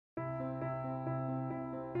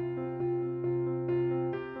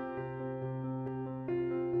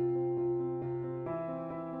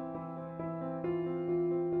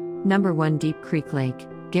Number 1 Deep Creek Lake,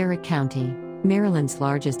 Garrett County. Maryland's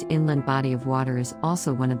largest inland body of water is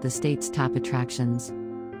also one of the state's top attractions.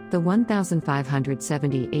 The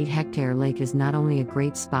 1,578-hectare lake is not only a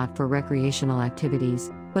great spot for recreational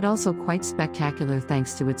activities, but also quite spectacular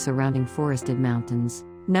thanks to its surrounding forested mountains.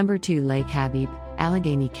 Number 2 Lake Habib,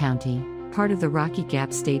 Allegheny County. Part of the Rocky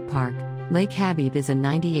Gap State Park, Lake Habib is a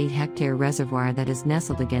 98-hectare reservoir that is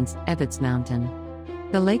nestled against Ebbets Mountain.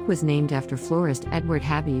 The lake was named after florist Edward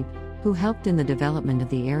Habib, who helped in the development of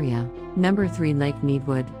the area. Number 3 Lake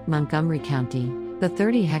Meadwood, Montgomery County. The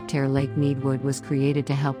 30-hectare Lake Meadwood was created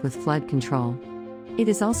to help with flood control. It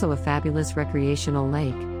is also a fabulous recreational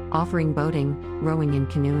lake, offering boating, rowing and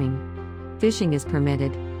canoeing. Fishing is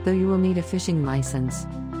permitted, though you will need a fishing license.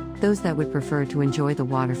 Those that would prefer to enjoy the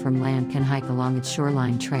water from land can hike along its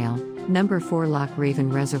shoreline trail. Number 4 Loch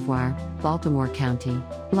Raven Reservoir, Baltimore County.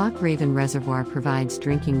 Loch Raven Reservoir provides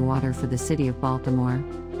drinking water for the city of Baltimore.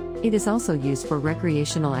 It is also used for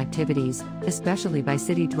recreational activities, especially by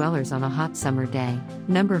city dwellers on a hot summer day.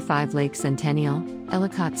 Number 5 Lake Centennial,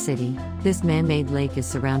 Ellicott City. This man-made lake is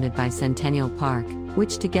surrounded by Centennial Park,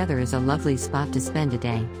 which together is a lovely spot to spend a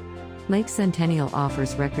day. Lake Centennial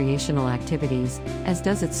offers recreational activities, as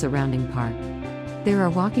does its surrounding park. There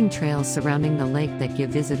are walking trails surrounding the lake that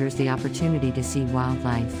give visitors the opportunity to see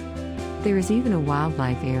wildlife. There is even a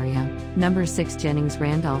wildlife area. Number 6 Jennings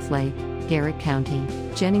Randolph Lake, Garrett County.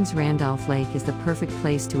 Jennings Randolph Lake is the perfect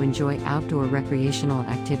place to enjoy outdoor recreational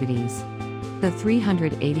activities. The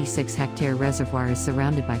 386-hectare reservoir is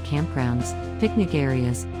surrounded by campgrounds, picnic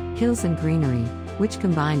areas, hills and greenery, which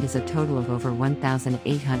combined is a total of over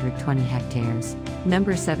 1,820 hectares.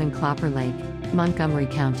 Number 7 Clopper Lake, Montgomery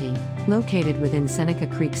County. Located within Seneca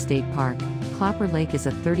Creek State Park, Clopper Lake is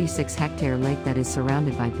a 36-hectare lake that is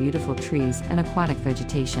surrounded by beautiful trees and aquatic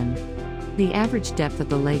vegetation. The average depth of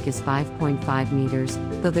the lake is 5.5 meters,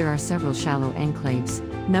 though there are several shallow enclaves.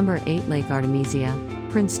 Number 8 Lake Artemisia,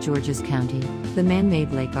 Prince George's County. The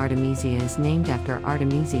man-made Lake Artemisia is named after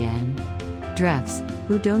Artemisia N. Drefts,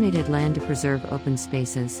 who donated land to preserve open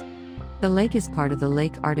spaces. The lake is part of the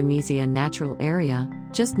Lake Artemisia Natural Area,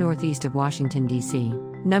 just northeast of Washington, D.C.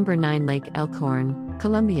 Number 9 Lake Elkhorn,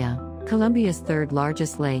 Columbia. Columbia's third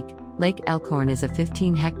largest lake, Lake Elkhorn is a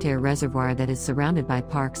 15-hectare reservoir that is surrounded by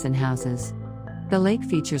parks and houses. The lake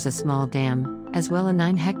features a small dam, as well as a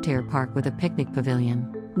 9-hectare park with a picnic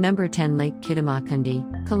pavilion. Number 10 Lake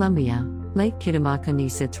Kittamaqundi, Columbia. Lake Kittamaqundi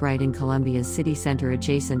sits right in Columbia's city center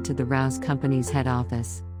adjacent to the Rouse Company's head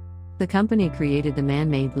office. The company created the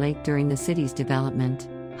man-made lake during the city's development.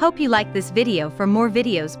 Hope you like this video. For more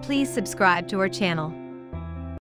videos, please subscribe to our channel.